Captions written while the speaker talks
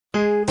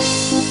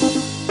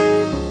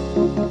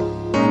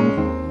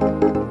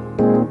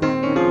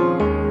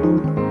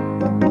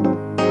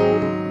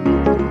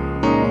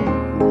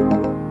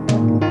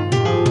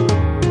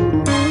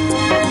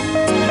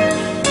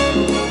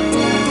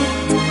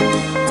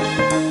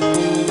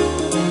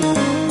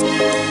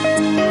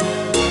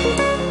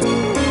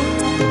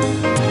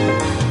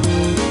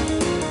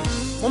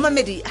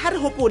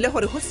hopole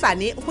hore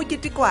hosane ho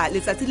ketekwa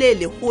letsatsi le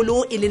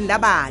leholo e leng la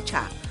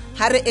batjha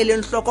ha re e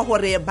leng hloko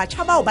hore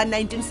batjha bao ba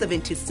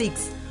 1976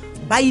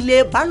 ba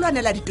ile ba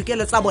lwanela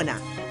ditokelo tsa bona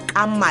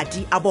ka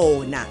madi a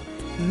bona,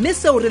 mme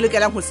seo re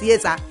lokelang ho se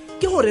etsa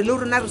ke hore le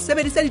rona re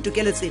sebedisa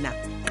ditokelo tsena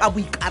ka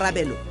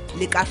boikarabelo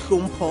le ka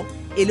hlompho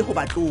e le ho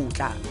ba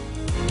tlotla.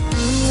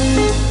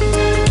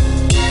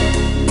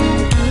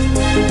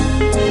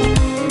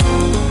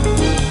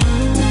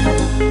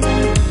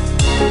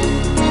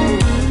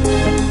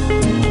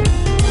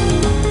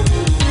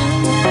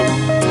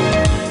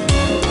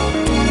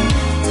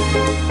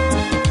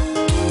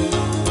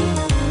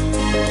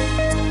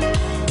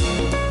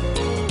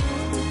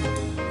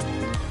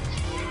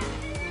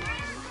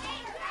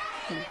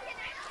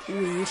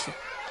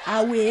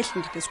 Wehle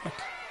ndite squat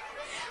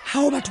ha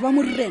o batho ba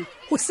morrena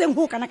ho seng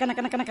ho kana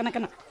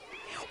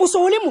o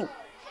so le mo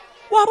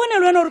wa bona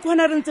le wena hore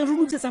khona re ntse re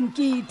lutsetsa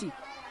mokete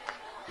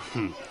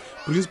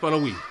principal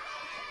we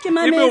ke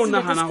mametse ebe o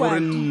nahana hore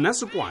nna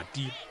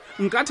sekwati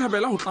nka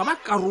thabela ho tla ba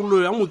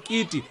karolo ya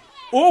mokete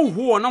o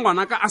ho ona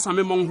ngwana ka a sa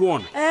memang ho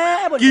ona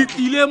ke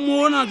tlile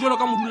mona jwalo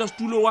ka modula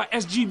stulo wa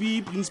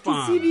SGB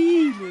principal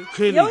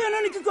sibile yo yona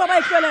ne ke tloa ba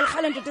itloela le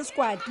khalente te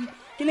squati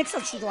ke ne ke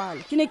sa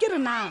tshwala ke ne ke re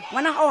na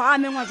ngwana ha o ha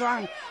mengwa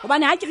jwang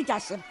hobane ha ke re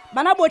tshase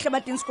bana bohle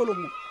ba teng sekolong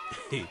mo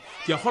ke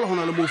a kgola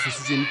hona le mo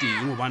ofisitseng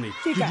teng hobane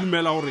ke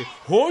dumela hore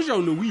hoja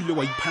o ne o ile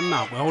wa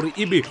iphanako ya hore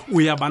ebe o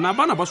ya bana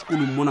ba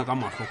sekolong mona ka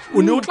mahlo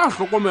o ne o tla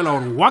hlokomela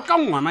hore wa ka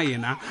ngwana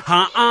yena ha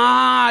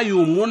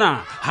ayo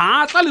mona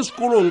ha tla le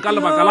sekolong ka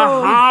lebaka la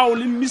hao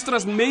le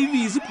mistress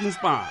Mavis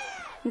principal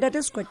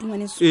ndate squati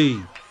ngwaneso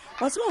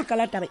wa tseba o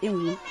kala taba e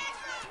nngwe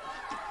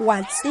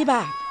wa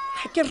tseba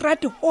ha ke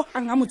rate ho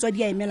hanga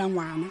motswadi a emela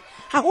ngwana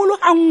haholo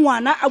ha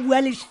ngwana a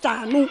bua le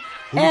hlano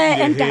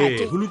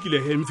entate ho lokile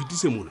he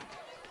mfitise mona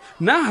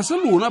na ha se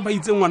lona ba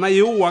itse ngwana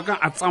yeo wa ka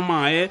a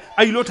tsamaye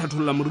a ile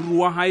thatholla moriri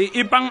wa hae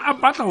e bang a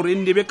batla hore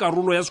ndebe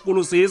karolo ya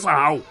sekolo se sa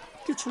hao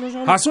ke tsholo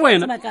jalo ha se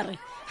wena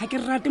ha ke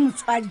rate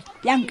motswadi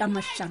ya nka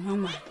mashano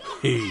ngwana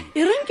e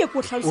reng ke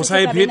ko tlhalosetsa o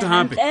sa ipheta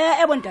hape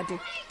bontate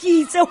ke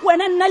itse ho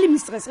wena nna le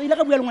mistress ile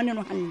ka bua le ngwana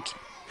eno hantle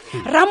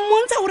ra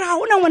mmontsha hore ha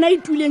hona ngwana a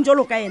ituleng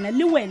jalo ka yena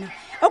le wena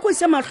a ko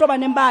se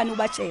mahlobaneng bano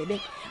ba tshebe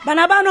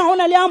bana bana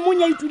hona le a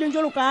monya ituleng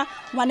jalo ka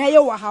ngwana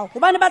eo wa hao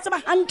hobane ba tseba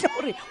hantle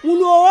hore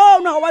ngolo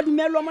ona wa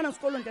dumellwa mona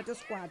sekolong tate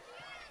squad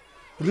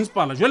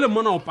principal jwale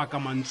mona o paka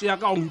mantse ya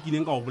ka o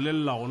nkileng ka o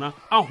bolella ona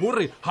a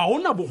hore ha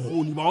hona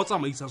bokgoni ba o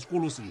tsamaisa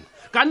sekolo sena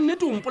ka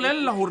nnete o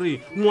mpolella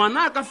hore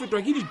ngwana a ka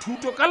fetwa ke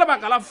dithuto ka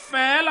lebaka la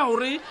fela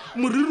hore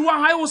moriri wa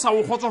hae o sa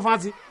o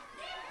khotsofatse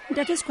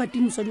tate squad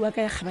mosadi wa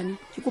ka ya khabane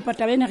ke kopa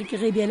taba ena re ke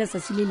re beela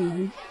tsatsi le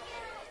leng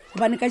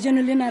hobane ka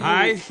jeno le na re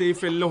ha e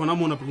hlefelle hona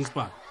mona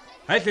principal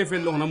ha e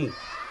hlefelle hona mo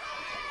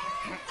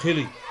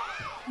khele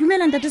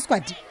dumela ntate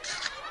squad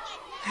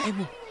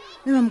haibo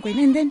mme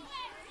mamkwena and then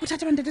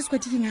bothata ba ntate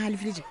squad ke ngale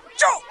filije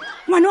jo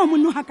ngwana wa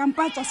monno ha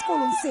kampatsa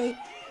sekolong se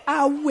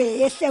a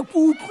wehle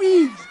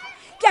kutlwile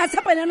ke a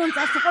tshepana no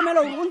ntsa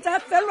hlokomela hore o ntsa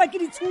fellwa ke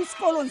dithu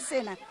sekolong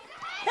sena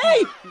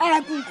hey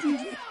a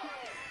kutlwile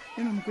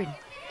mme mamkwena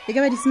e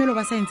ka ba disemelo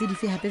ba science di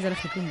fe hape jalo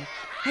kgetlong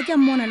ha ke a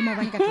mmona le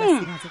mabane ka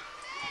classeng tse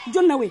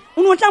jonna we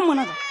o no tla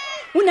mona ka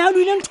o ne a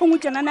lule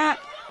nthongwe tjena na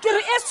ke re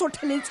e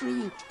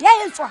sotheletsweng ya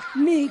etswa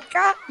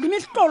meka le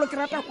mehlolo ke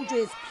rata go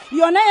tjwetsa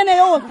yona ene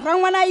yo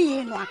rangwana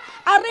yenwa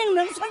a reng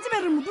le tshwantse be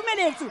re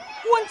modumeletse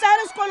o ntse a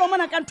re sekolo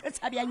mona ka ntho e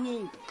tshabyang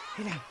eng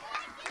hela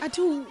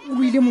athu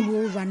o ile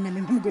molo o jwanna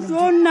mme mo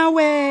jonna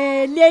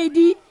we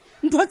lady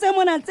ntho tse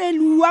mona tse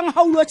luwang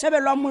ha o lo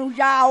tshebelwa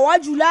moja wa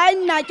July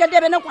nna ke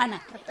debene kwana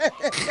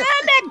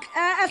selek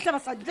a hlaba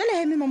sa jale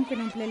he mme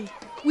mamkwena mpolelle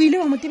o ile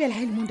wa motebela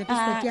ha ile mo ntate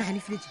squad ya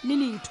halifiletse le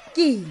letho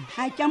ke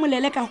ha ke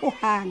molele ka ho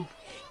hang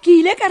ke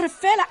ile ka re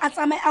fela a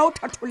tsamaye a o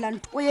thatholla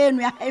ntho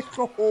eno ya hae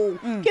hlohong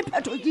ke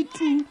phetho ke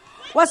tu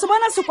wa se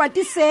bona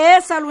sekwati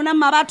se sa lona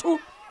mabatho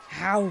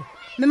hao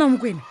mme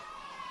mamkwena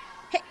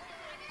he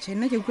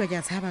tjena ke utlwa ke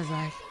a tshaba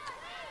jwale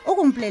o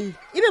kompolelle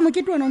ebe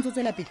mokete wona o ntse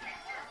tswela pele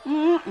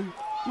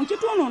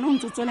mokete ona o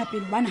ntse tswela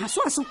pele bana ha se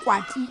wa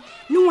sekwati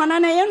le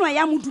ngwanana yenwa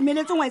ya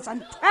modumeletse wa etsa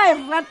ntho a e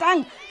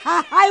ratang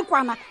ha hae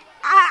kwana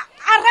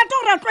a rata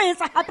o ratlo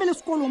etsa hape le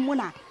sekolong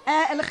mona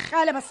le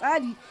khale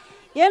basadi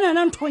yena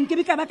na ntho nke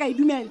be ka ba ka e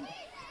dumela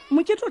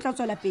mokete o tla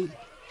tswela pele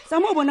sa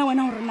mo bona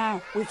wena hore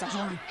na o etsa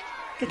jwang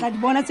ke tla di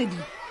bona tse di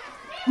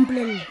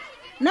mpolelle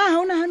na ha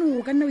ona hano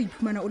o ka nna o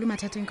iphumana o le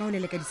mathateng ka ho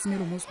leleka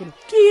disemelo mo sekolong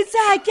ke itse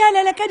ha ke a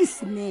leleka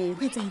disemelo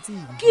o etsa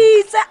itseng ke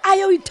itse a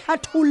yo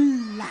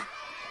ithatholla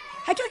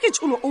ha ke re ke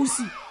tsholo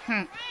osi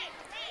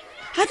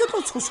ha ke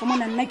tlo tshoswa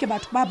mona nna ke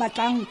batho ba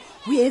batlang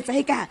ho etsa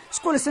eka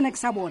sekolo sena ke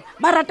sa bona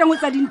ba ratang ho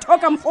etsa dintho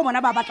ka mokgwa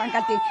bona ba batlang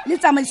ka teng le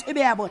tsamaiso e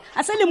be ya bona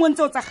a se le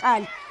montse o tsa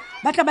khale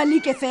ba tla ba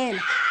like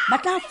fela ba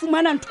tla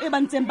fumana ntho e ba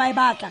ntseng ba e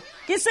batla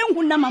ke seng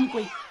ho nna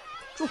mamkwe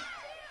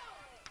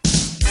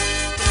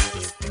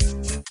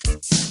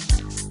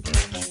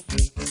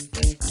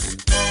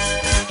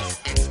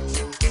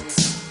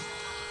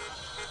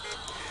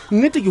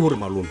nnete ke hore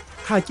malome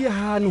ga ke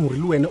hane hore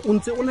le wena o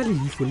ntse o na le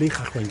leihlo le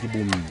kgahlwang ke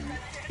bomme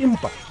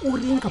empa o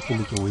reng ka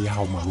polokego ya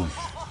hao malome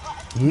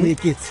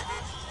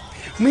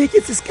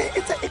moeketse se ka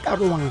etsa e ka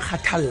roang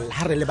kgathalla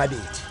ha re le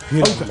babedi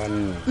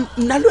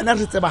nna le wena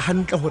re tseba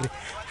hantle hore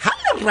ha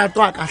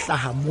lerato a ka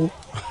hlaha mo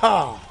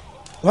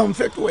wa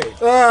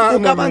mfetoela o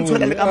ka ba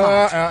ntshola le ka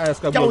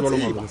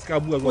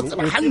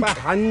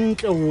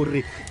hantle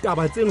hore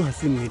taba tseno ha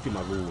se nnete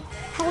malome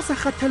ha o sa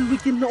kgathallwe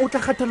ke nna o tla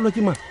kgathallwa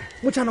ke mang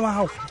motjhana wa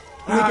hao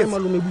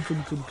malome butle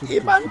e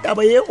bang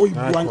taba ye o e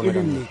buang e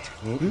le nnete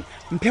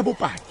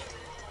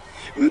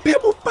mphe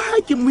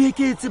bopaki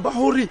moeketse ba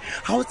hore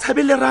ha o tshabe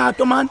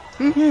lerato man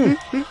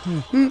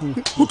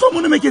ho tlo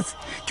mona moeketse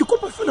ke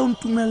kopa fela o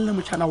ntumelle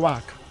motjhana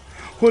wa ka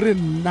hore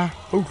nna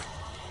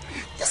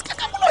ke se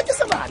ka bolwa ke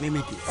sebane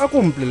moeketse a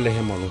ko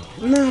mpolellehe malome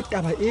nna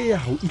taba e ya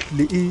hao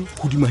ehlile e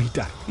hodima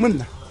hitara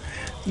monna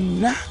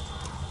nna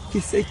ke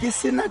se ke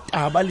sena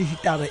taba le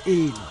hitara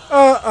eno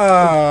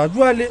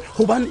jwale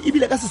hobane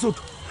ebile ka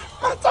Sesotho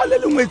matsale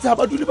le ngwetse ha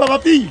ba dule ba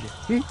bapile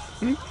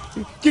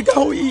ke ka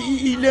ho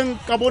ileng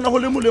ka bona ho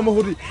le molemo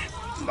hore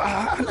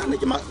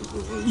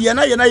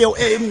yena eo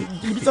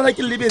lebitso la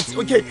ke lebetse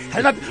okay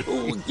ha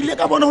ke le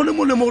ka bona ho le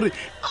molemo hore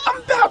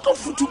ampe ha tlo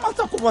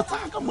futhumatsa kobo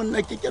tsa ka monna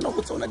ke kena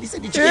go tsona di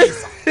se di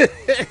tshisa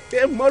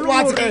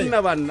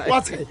wa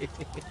tse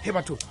he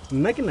batho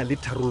nna ke na le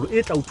tharollo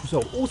e tla o thusa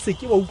o se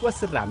ke wa utlwa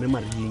serame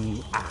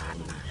marieng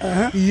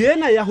ana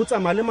yena ya ho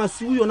tsamaya le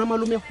masiu yona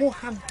malome ho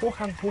hang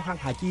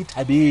ha ke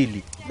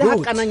ithabele le ha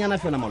kananyana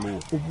fela malome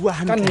o bua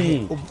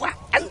hantle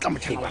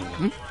motjhana wa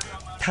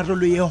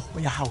tharollo eo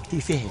ya hao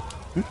ke fela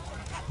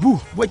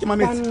bua ke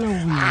mametse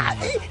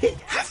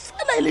ha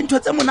fela e le ntho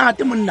tse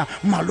monate monna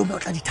malome o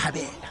tla di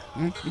thabela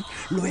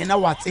le wena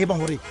wa tseba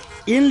hore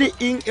eng le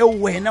eng e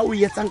wena o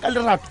etsang ka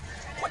lerato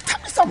go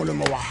thabisa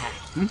molemo wa hao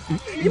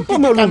empa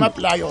malome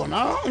mapela yona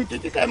nke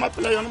ke ka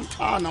mapela yona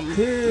mthana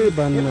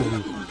banna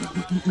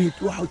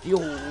metsi wa hao ke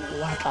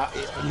wa tla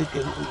le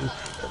teng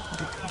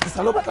ke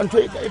sa lo batla ntho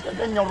e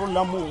ka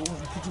nyorolla mo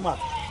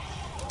phuthumaka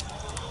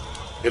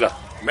ela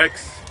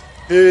Max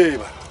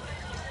ba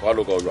wa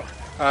loka olwa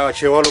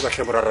che wa loka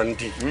hle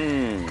morarandi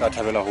ka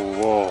thabela ho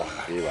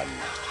bona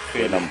banna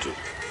wena motho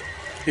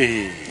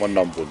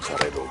monna mpontsha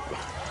re lokwa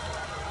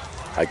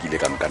ha ke ile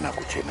ka nka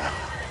nako tjena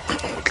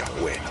o tla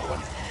ho wena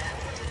bona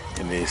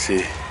ene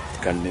se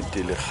ka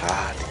nnete le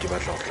gale ke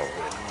batla go tla ho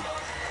wena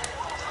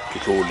ke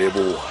tlo o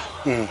leboga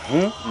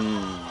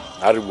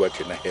ha re bua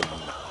tjena he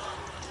monna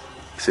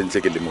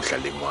sentse ke le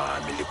mohlaleng wa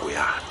meleko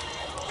yana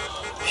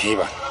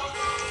ba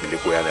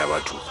meleko yana ya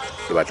batho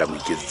le batla mo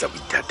iketsetsa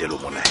boithatelo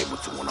mona he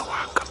motseng mona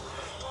wa ka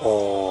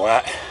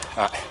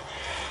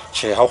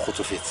che ha o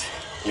kgotsofetse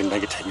le nna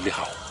ke thabile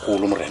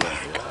gagolo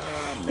morenaka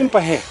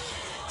empa he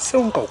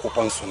seo nka o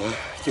kopang sona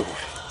ke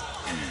hore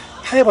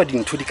ha eba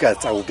dintho di ka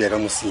tsa o bea ka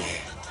mosing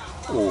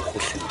o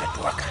gohle ntate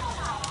wa ka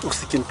o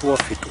se ke nto wa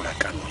fetola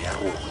kano ya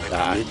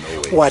rona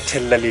wa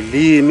thella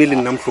leleme le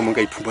nna mohlomong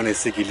ka iphumana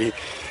se ke le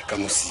ka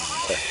mosing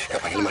ka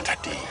ba le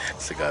mathateng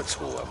se ka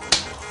tshoa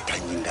ka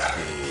nyinda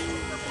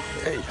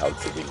ha o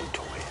tsebe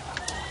letho wena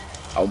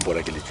ha o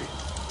mpona ke letse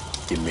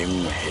ke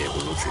mengwe he go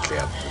lo tsetle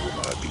ya puo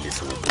mabapi le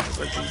se go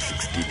tsa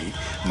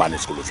 16 mane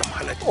sekolo tsa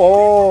mohala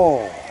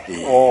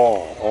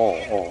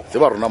se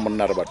ba rona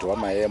monna re batho ba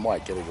maemo a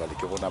kere jwale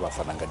ke bona ba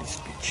fanang ka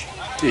di-speech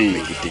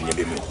mme ke teng e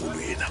le megolo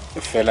ena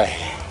fela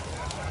he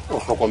o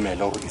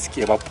hlokomela hore e se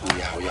ke ba puo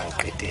ya hao ya go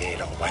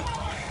qetela gobane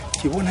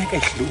ke bona e ka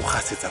ehlile o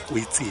gasetsa ko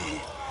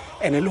etseng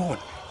ene le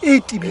gona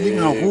e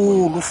tibileng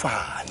gagolo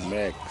fane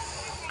Max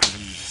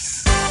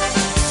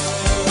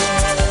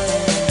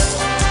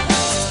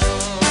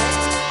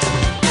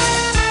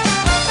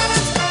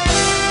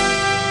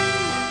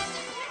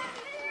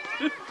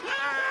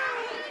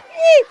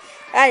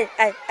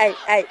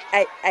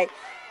ai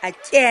a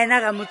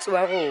kena ka motse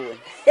wa rona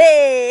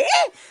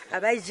a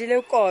ba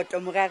jile koto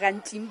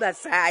moraganting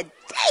basadi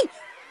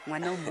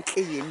ngwana o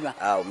motle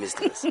enwa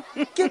mistress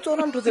ke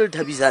tsona ntho tse le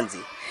thabisang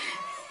tse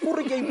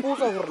gore ke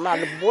ipotsa gore na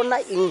le bona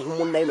eng go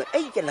monna eno e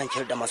ikelang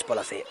tšhelete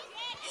masepala fela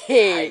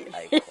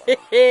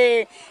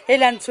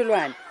hela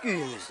ntsholwane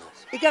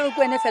e ka re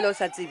kwene fela o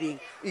sa tsebeng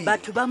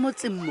batho ba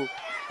motseng mo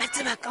ba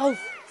tseba kao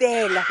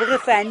fela gore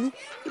fane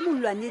e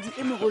molwanedi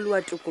e mogolo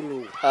wa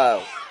tokologo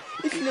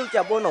e tlile ke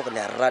a bona gore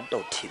le rata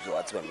o thibso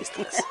wa tseba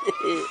mistress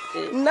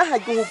nna ga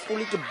ke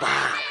gopole ke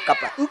bala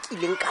kapa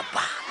nkileng ka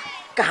bala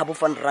ka ga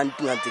bofane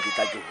ranting a ntse ke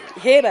tla ke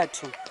gole he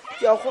batho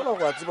ke a kgona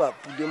go a tseba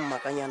puleng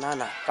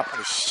makanyanana kapa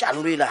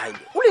lešano le e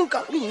lagaile o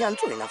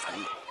lenyantse wena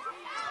fane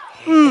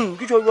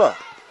ke tso jwa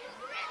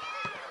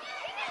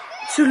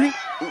Sule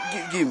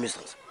ke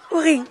mistress o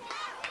reng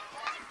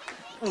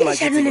ke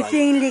lešano le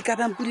feng le ka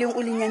bang puleng o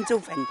lenyantse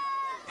o fane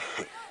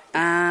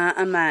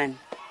aman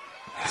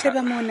sheba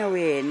mona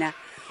wena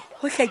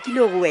go hlakile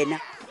go wena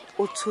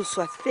o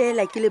tshoswa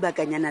fela ke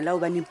lebakanyana la o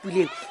bane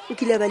puleng o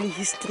kile ba le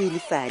history le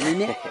fane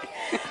ne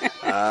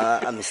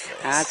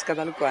mistress ska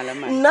ba le kwala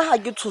man nna ga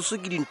ke tshoso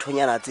ke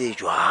dinthonyana tse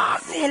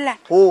jwalo fela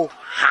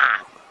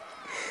hang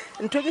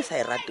ntho ke sa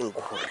e rateng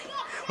ke gore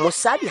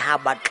mosadi ha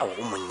batla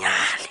go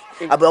monyale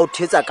a ba o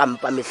thetsa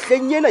kampa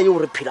mehleng ena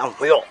yeo re phelang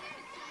go yona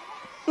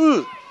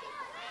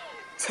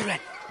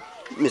Tshilwane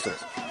mistress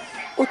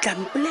o tla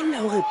mpolelela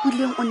hore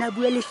Puleng o na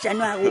bua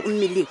leshano a go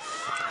mmeleng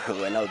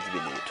wena o tsebe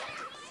letho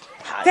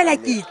fela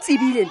ke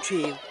itsebile ntho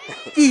eo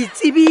ke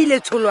itsebile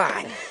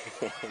tsholwane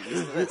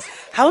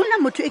ha ona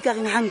motho e ka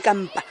reng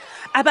hankampa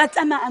a ba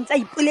tsamaya ntse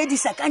a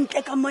ipoledisa ka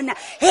ntle ka mona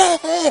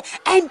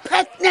I'm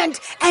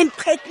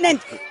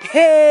pregnant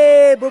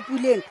he bo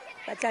Puleng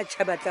ba tla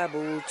tšhaba tla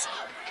botsa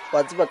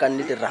wa tseba ka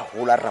nnete ra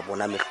hola ra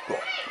bona mehlo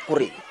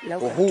gore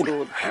o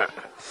hola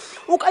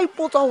o ka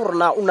ipotsa gore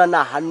na o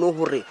nanahanne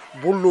gore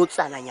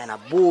bolotsananyana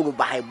bolo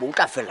ba hae bo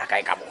ka fella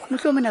kae ka bona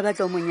motho mona ba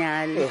tla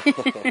monyale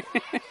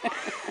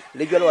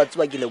le jalo wa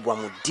tseba ke le bua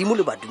modimo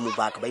le badimo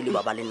ba ka ba ile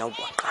ba ba lena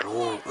kwa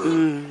qalong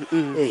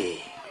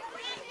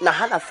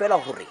nahana fela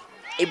gore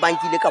e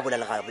bankile ka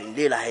bolela ga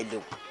le la hae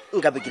leo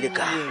nka be ke le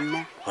ka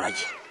hona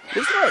ke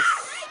business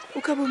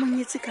o ka bo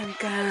monyetse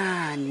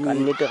kankane ka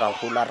nnete ga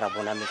hola ra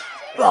bona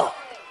mehlo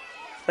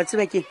wa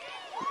tseba ke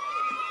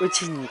o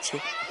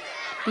tšhintšhe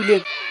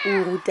Puleng o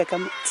ruta ka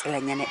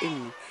tselanyana e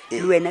nngwe le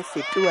wena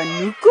fetoa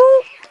nuku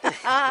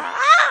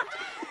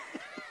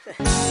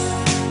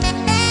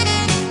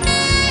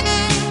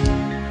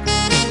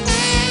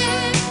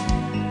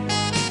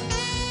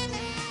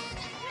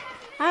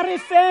a re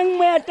feng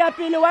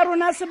moetapele wa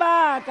rona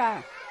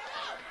sebaka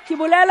ke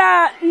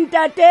bolela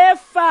ntate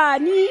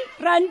Fani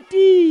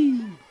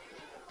Ranti.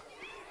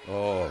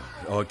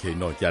 Okay,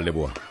 no, ke a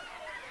leboha.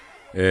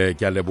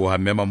 Ke a leboha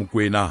Mema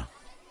Mokwena.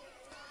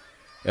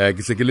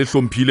 Ke se ke le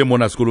hlomphile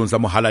mona sekolong sa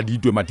Mohala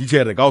ditwe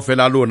matitjhere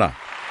kaofela lona.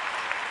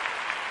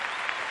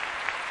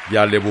 Ke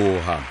a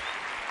leboha.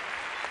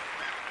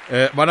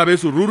 Bana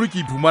beso ruru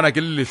ke iphumana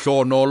ke le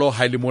lehlonolo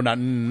ha ile mona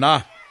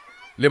nna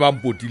le ba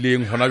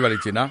mpotileng hona jwale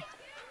tjena.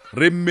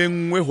 Re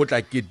mengwe ho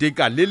tla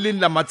keteka le leng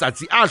la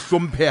matsatsi a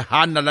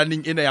hlomphehang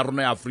nalaneng ena ya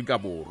rona ya Afrika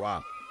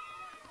Borwa.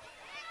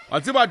 A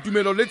tseba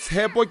tumelo le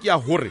tshepo ke ya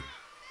hore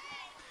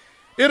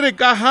e re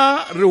ka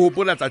ha re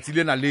hopola tsatsi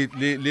lena le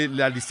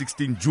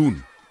 16 June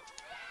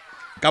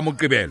ka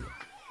Moqebelo.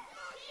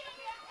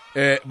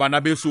 Bana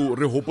beso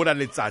re hopola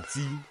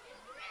letsatsi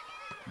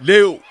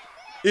leo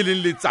e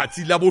leng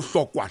letsatsi la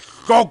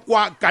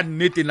bohlokwa ka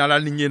nnete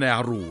nalaneng ena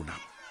ya rona.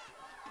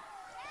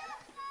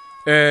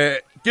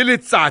 Ke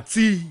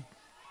letsatsi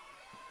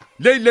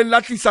le ileng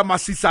la tlisa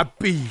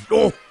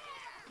masisapelo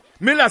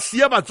mme la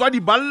siya batswadi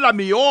ba lla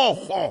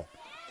meokgo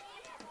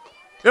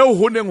eo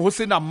ho neng ho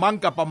sena mang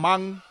kapa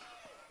mang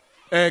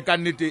ka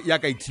nnete ya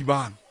ka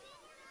ithibang.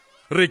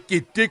 Re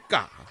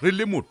keteka re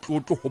le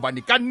motlotlo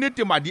hobane ka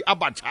nnete madi a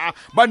batjha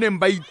ba neng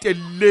ba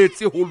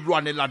itelletse ho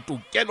lwanela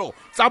tokelo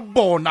tsa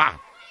bona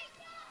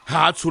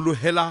ha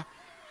tsholohela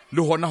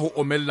le hona ho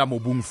omella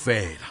mobung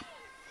fela.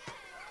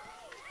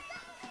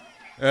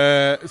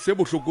 Se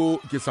bohloko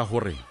ke sa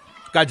hore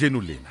ka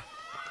jeno lena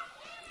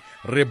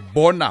re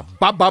bona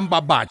ba bang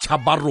ba batjha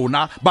ba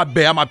rona ba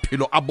beha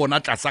maphelo a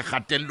bona tlasa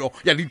kgatello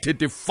ya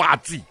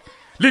dithethefatsi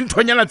le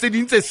nthonyana tse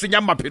ding tse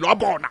senyang maphelo a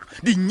bona,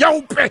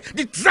 dinyaupe,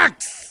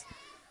 di-drugs,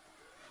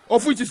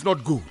 of which is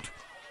not good.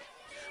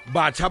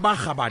 Batjha ba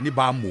kgabane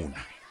ba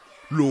mona,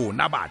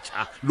 lona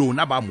batjha,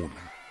 lona ba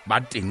mona, ba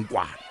teng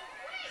kwana.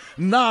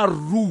 Na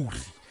ruri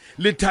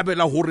le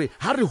thabela hore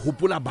ha re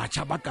hopola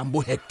batjha ba kang bo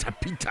Hector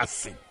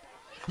Peterson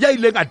ya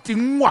ileng a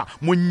tingwa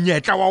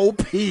monyetla wa ho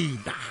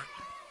phela.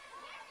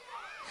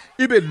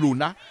 Ebe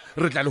lona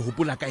re tla le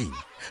hopola ka eng?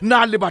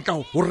 Na le batla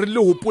hore le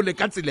hopole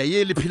ka tsela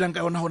ye le phelang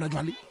ka yona hona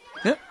jwale?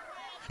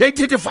 Ya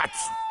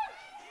ithethefatsi.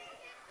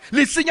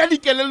 Le senya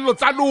dikelello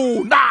tsa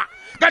lona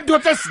ka ntho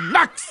tse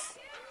snacks.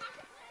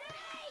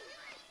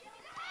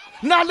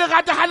 Na le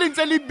rata ha le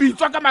ntse le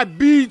bitswa ka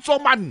mabitso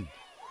man.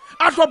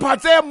 A hlopha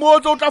tse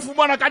motso o tla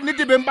fumana ka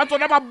nnete beng ba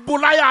tsona ba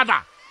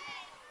bolayana.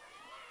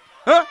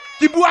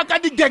 Ke bua ka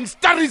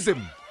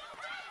di-gangsterism.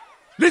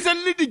 Listen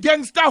le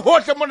di-gangster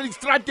hohle mona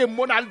di-strateng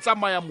mona ha le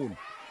tsamaya mona.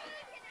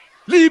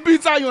 Le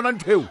ibitsa yona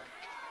ntheo.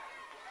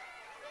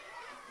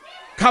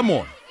 Come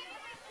on.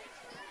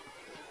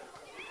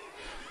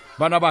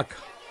 Bana baka.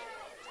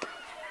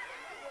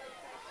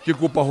 Ke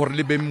kopa hore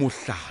le beng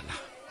mohlala.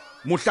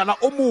 Mohlala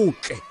o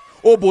motle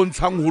o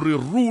bontshang hore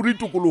ruri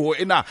tokoloho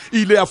ena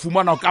ile ya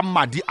fumana ka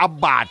madi a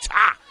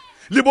batjha.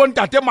 Le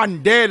bontate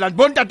Mandela,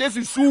 bontate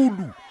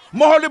Sisulu,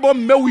 moho le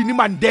bomme Winnie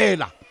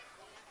Mandela.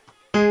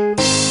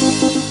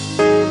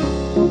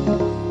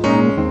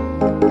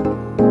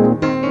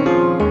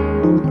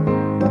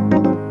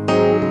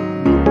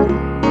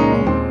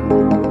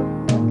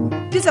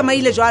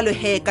 Tsamaile jwalo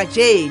he ka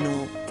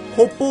jeno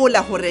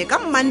hopola hore ka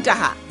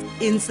Mantaha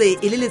e ntse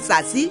e le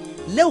letsatsi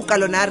leo ka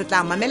lona re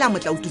tla mamela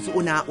motlaututsi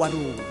ona wa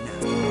rona.